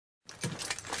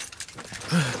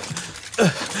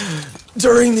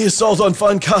During the assault on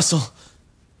Fan Castle,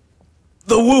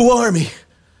 the Wu army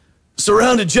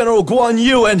surrounded General Guan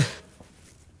Yu and...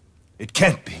 It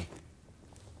can't be.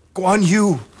 Guan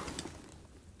Yu.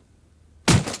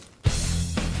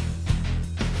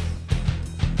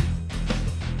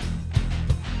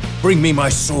 Bring me my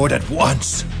sword at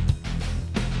once.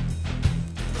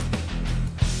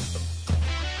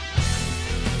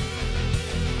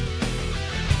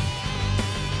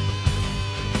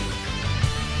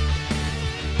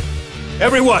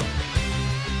 Everyone,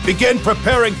 begin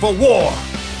preparing for war.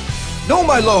 No,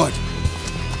 my lord.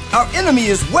 Our enemy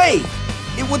is Wei.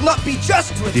 It would not be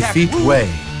just to attack Defeat Wu.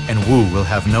 Wei, and Wu will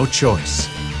have no choice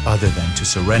other than to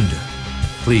surrender.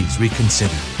 Please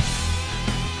reconsider.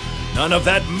 None of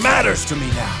that matters to me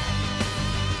now.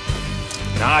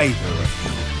 Neither of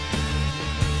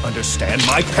you understand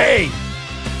my pain.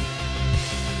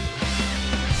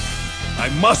 I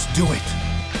must do it.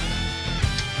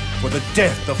 For the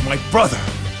death of my brother.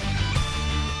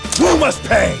 Who must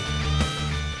pay?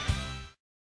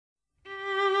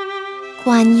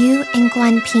 Guan Yu and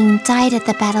Guan Ping died at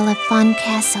the Battle of Fan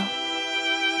Castle.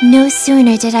 No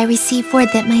sooner did I receive word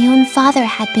that my own father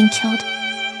had been killed.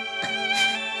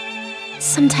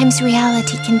 Sometimes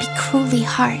reality can be cruelly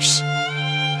harsh.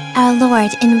 Our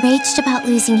Lord, enraged about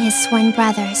losing his sworn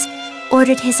brothers,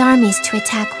 ordered his armies to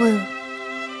attack Wu.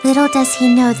 Little does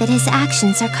he know that his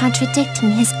actions are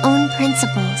contradicting his own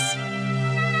principles.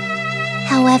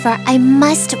 However, I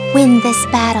must win this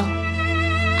battle.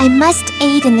 I must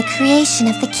aid in the creation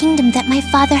of the kingdom that my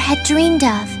father had dreamed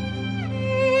of.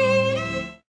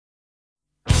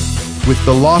 With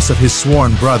the loss of his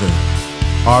sworn brother,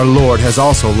 our Lord has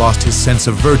also lost his sense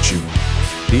of virtue.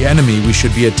 The enemy we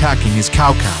should be attacking is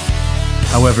Cao Cao.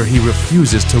 However, he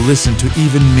refuses to listen to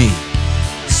even me.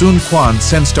 Sun Quan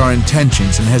sensed our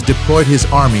intentions and has deployed his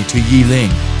army to Yiling.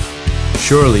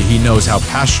 Surely he knows how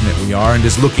passionate we are and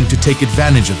is looking to take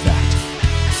advantage of that.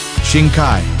 Xing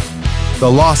Cai,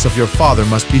 the loss of your father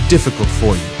must be difficult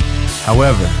for you.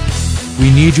 However,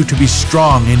 we need you to be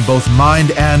strong in both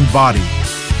mind and body.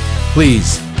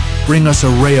 Please, bring us a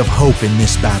ray of hope in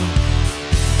this battle.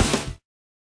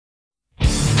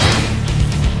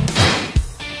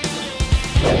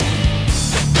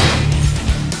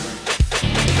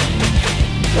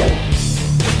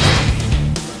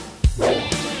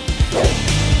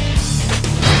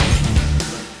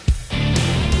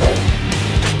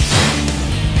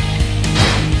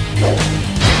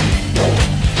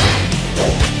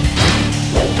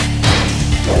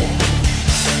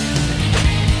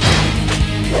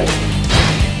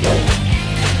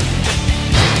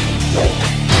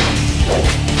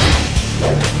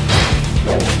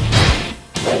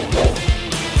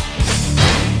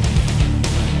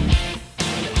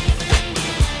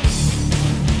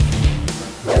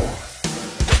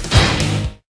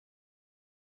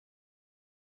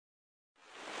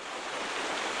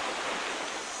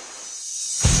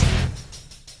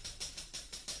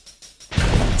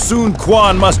 Sun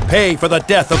Quan must pay for the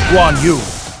death of Guan Yu.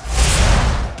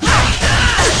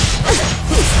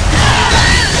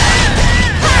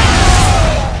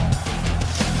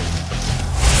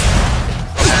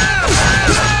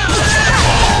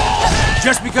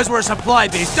 Just because we're a supply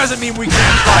base doesn't mean we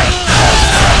can't fight.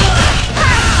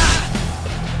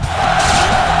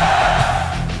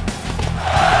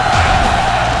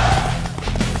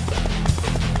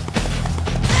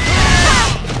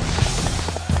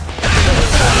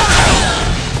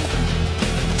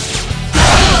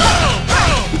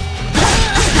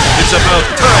 It's about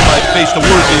time I faced a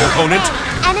worthy opponent.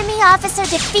 Enemy officer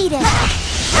defeated.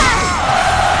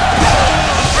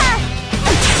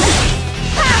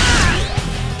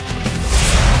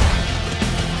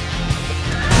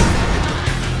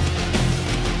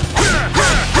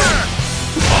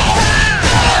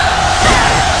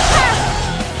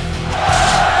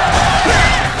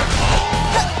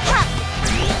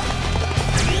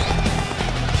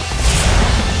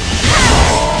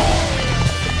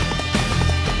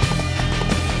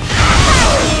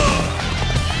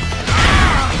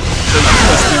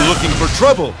 Looking for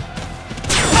trouble.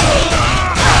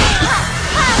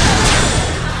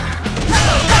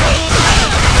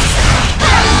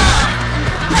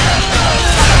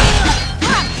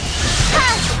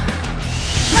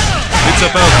 It's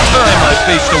about time I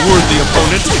faced a worthy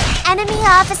opponent. Enemy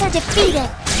officer defeated.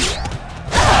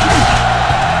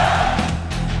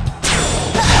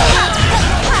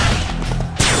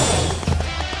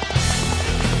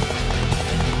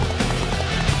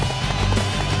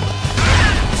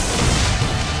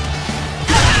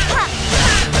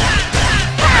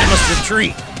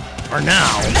 Retreat. For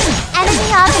now.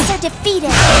 Enemy officer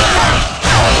defeated.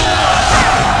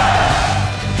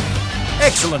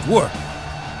 Excellent work.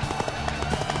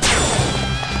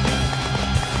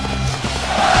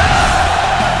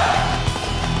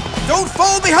 Don't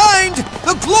fall behind!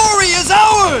 The glory is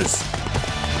ours!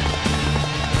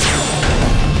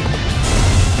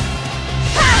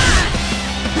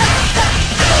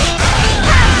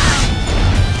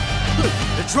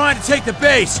 They're trying to take the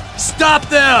base. Stop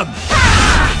them!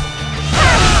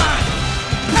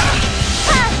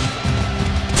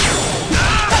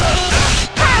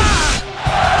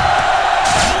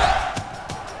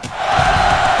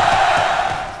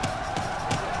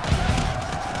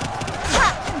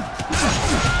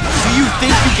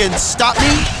 Can stop me?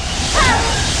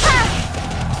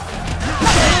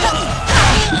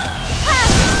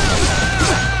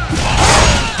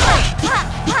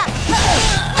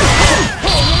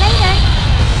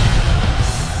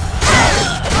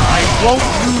 I won't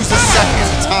lose a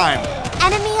second time.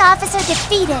 Enemy officer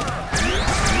defeated.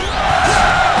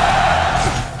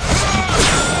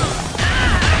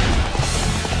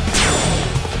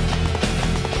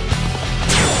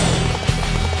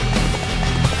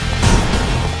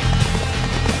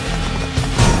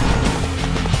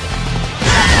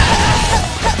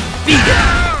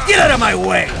 Get out of my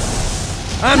way!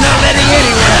 I'm not letting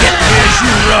anyone get me as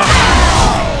you run!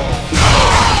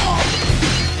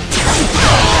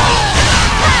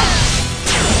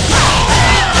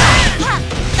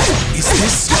 Is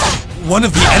this one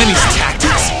of the enemy's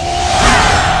tactics?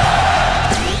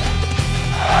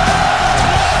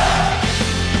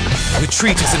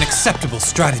 Retreat is an acceptable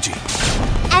strategy.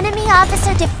 Enemy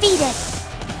officer defeated.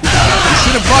 You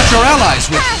should have brought your allies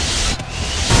with you.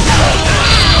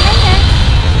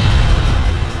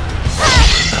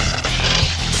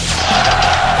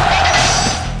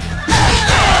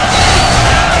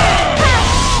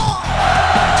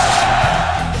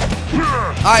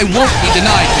 I won't be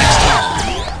denied next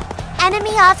time.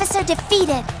 Enemy officer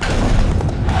defeated.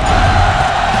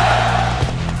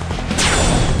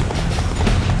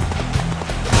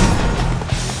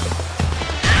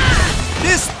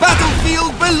 This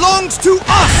battlefield belongs to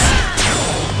us!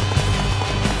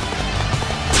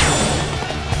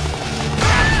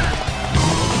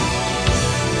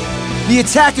 The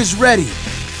attack is ready.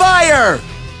 Fire!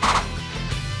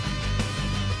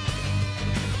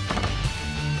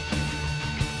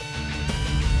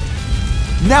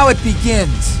 Now it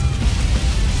begins.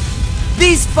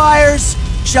 These fires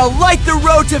shall light the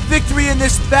road to victory in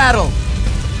this battle.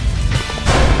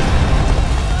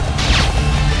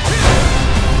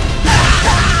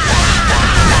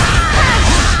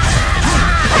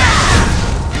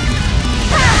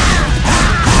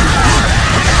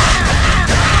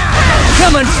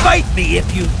 Come and fight me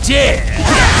if you dare!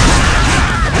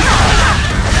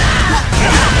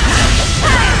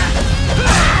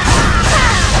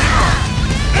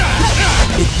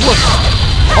 It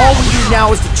worked. All we need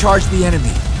now is to charge the enemy.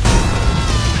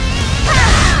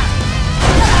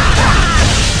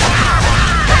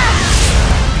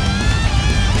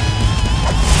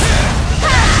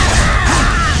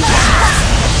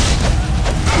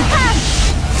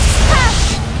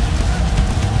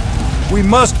 We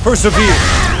must persevere.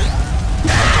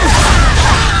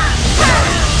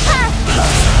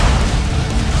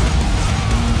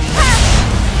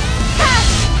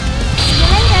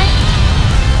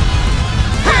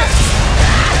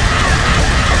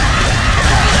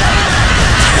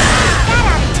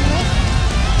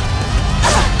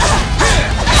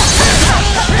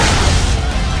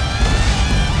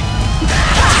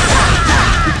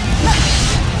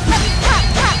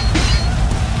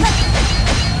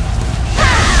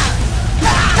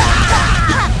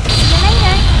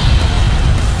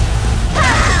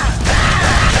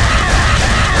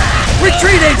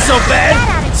 Retreat ain't so bad!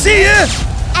 See ya!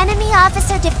 Enemy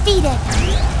officer defeated.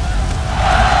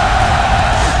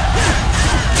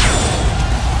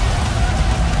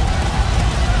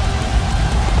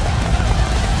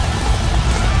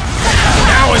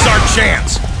 Now is our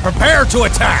chance! Prepare to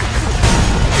attack!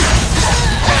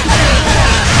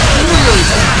 Do you really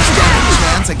think you stand a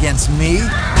chance against me?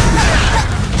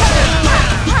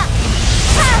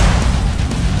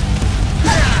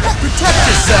 Protect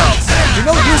yourselves! You're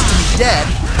no use to me dead.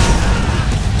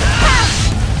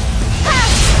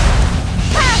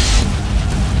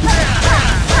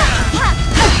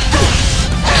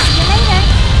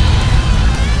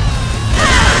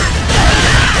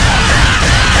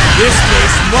 This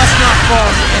base must not fall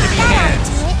into enemy hands!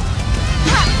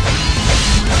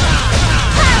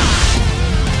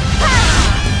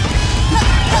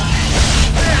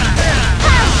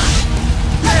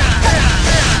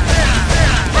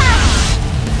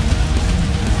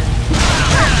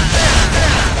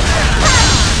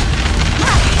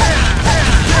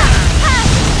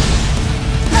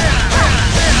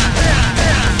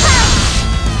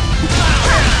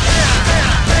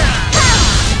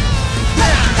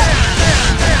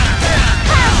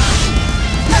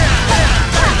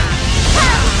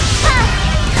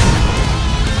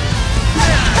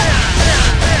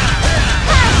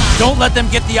 Don't let them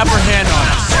get the upper hand on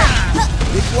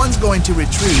us. If one's going to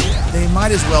retreat, they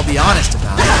might as well be honest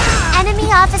about it.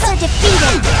 Enemy officer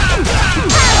defeated.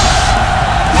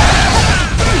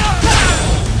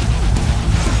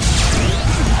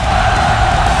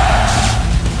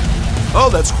 Oh,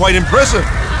 that's quite impressive.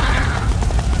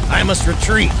 I must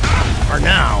retreat. For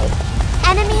now.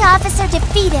 Enemy officer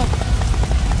defeated.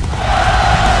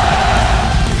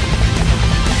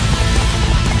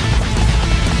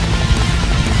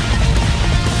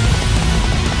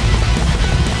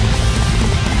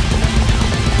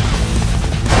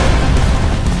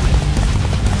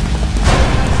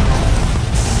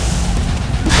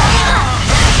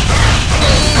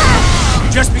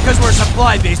 Just because we're a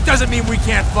supply base doesn't mean we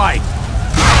can't fight.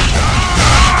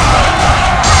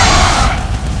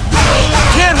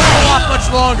 Can't hold off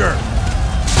much longer.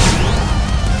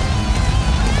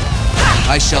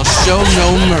 I shall show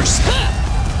no mercy.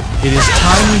 It is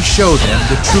time we show them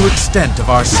the true extent of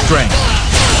our strength.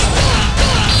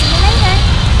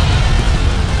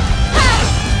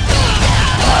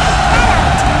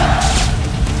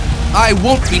 I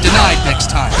won't be denied next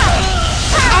time.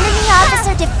 Enemy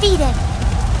officer defeated.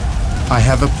 I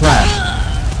have a plan.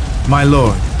 My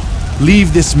lord,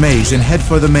 leave this maze and head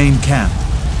for the main camp.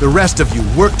 The rest of you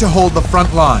work to hold the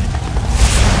front line.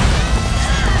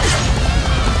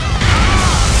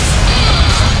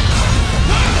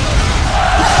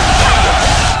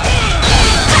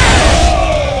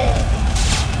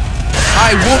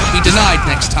 I won't be denied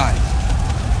next time.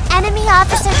 Enemy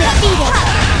officer defeated.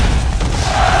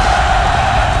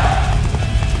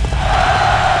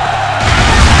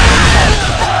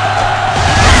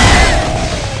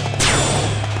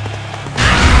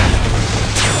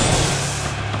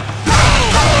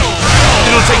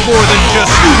 It'll take more than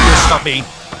just you to stop me.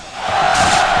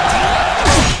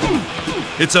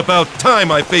 It's about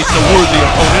time I faced a worthy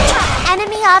opponent.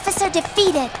 Enemy officer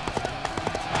defeated.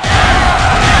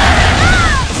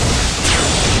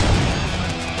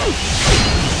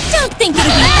 Don't think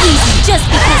it'll be easy just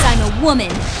because I'm a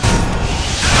woman.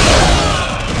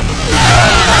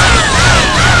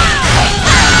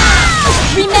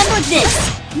 Remember this.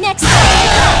 Next time,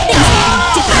 things will be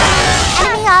different.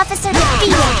 Enemy officer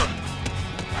defeated.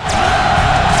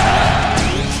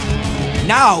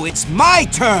 Now it's my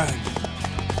turn.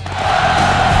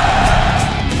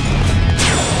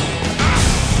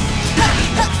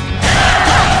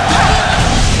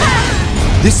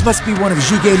 This must be one of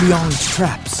Zhuge Liang's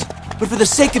traps. But for the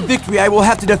sake of victory, I will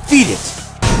have to defeat it.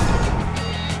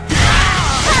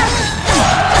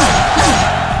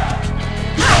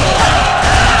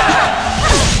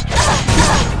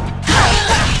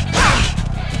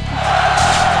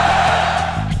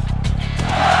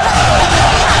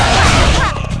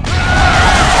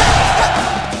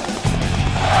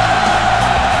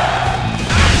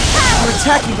 You're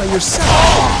attacking by yourself.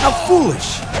 How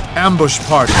foolish. Ambush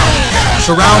party.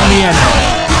 Surround the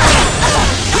enemy.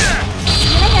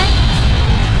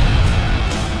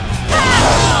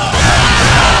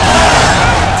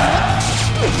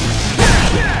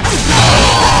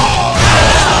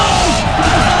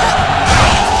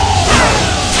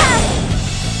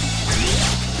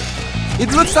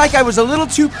 It looks like I was a little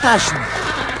too passionate.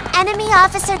 Enemy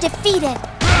officer defeated.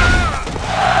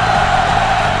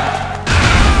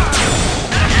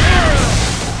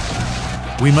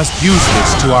 We must use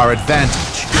this to our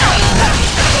advantage.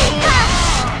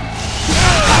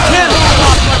 Can't hold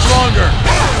off much longer.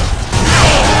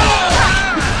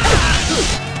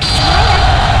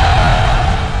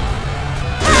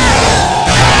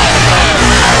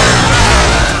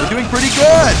 We're doing pretty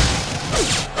good.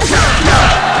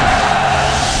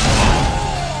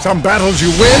 Some battles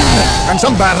you win, and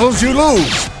some battles you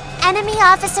lose. Enemy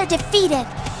officer defeated.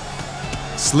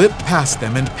 Slip past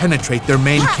them and penetrate their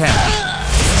main camp.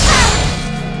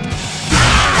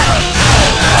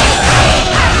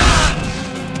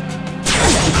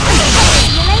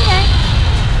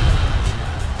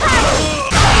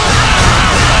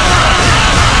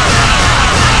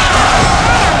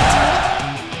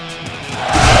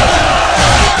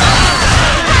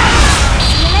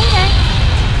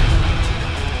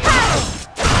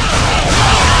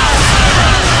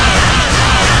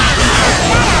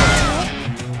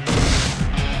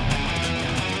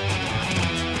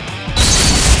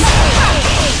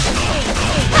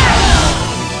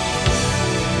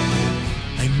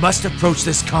 Must approach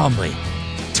this calmly.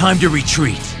 Time to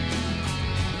retreat.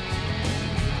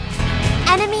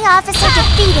 Enemy officer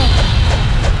defeated.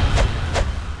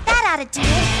 That ought to do it.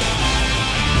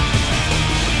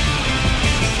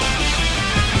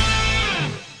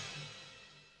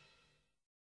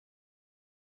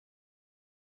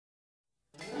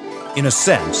 In a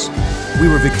sense, we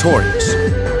were victorious.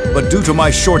 But due to my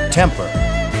short temper,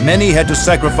 many had to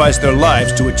sacrifice their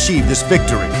lives to achieve this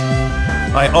victory.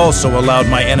 I also allowed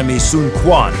my enemy Sun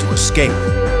Quan to escape.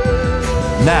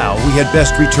 Now we had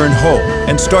best return home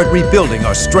and start rebuilding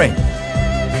our strength.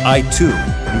 I too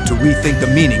need to rethink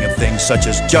the meaning of things such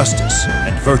as justice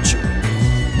and virtue.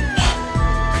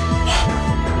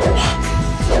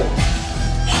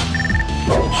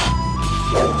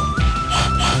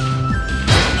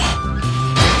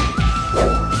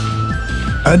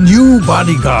 A new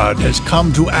bodyguard has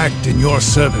come to act in your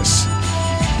service.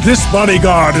 This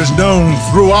bodyguard is known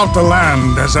throughout the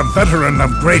land as a veteran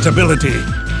of great ability.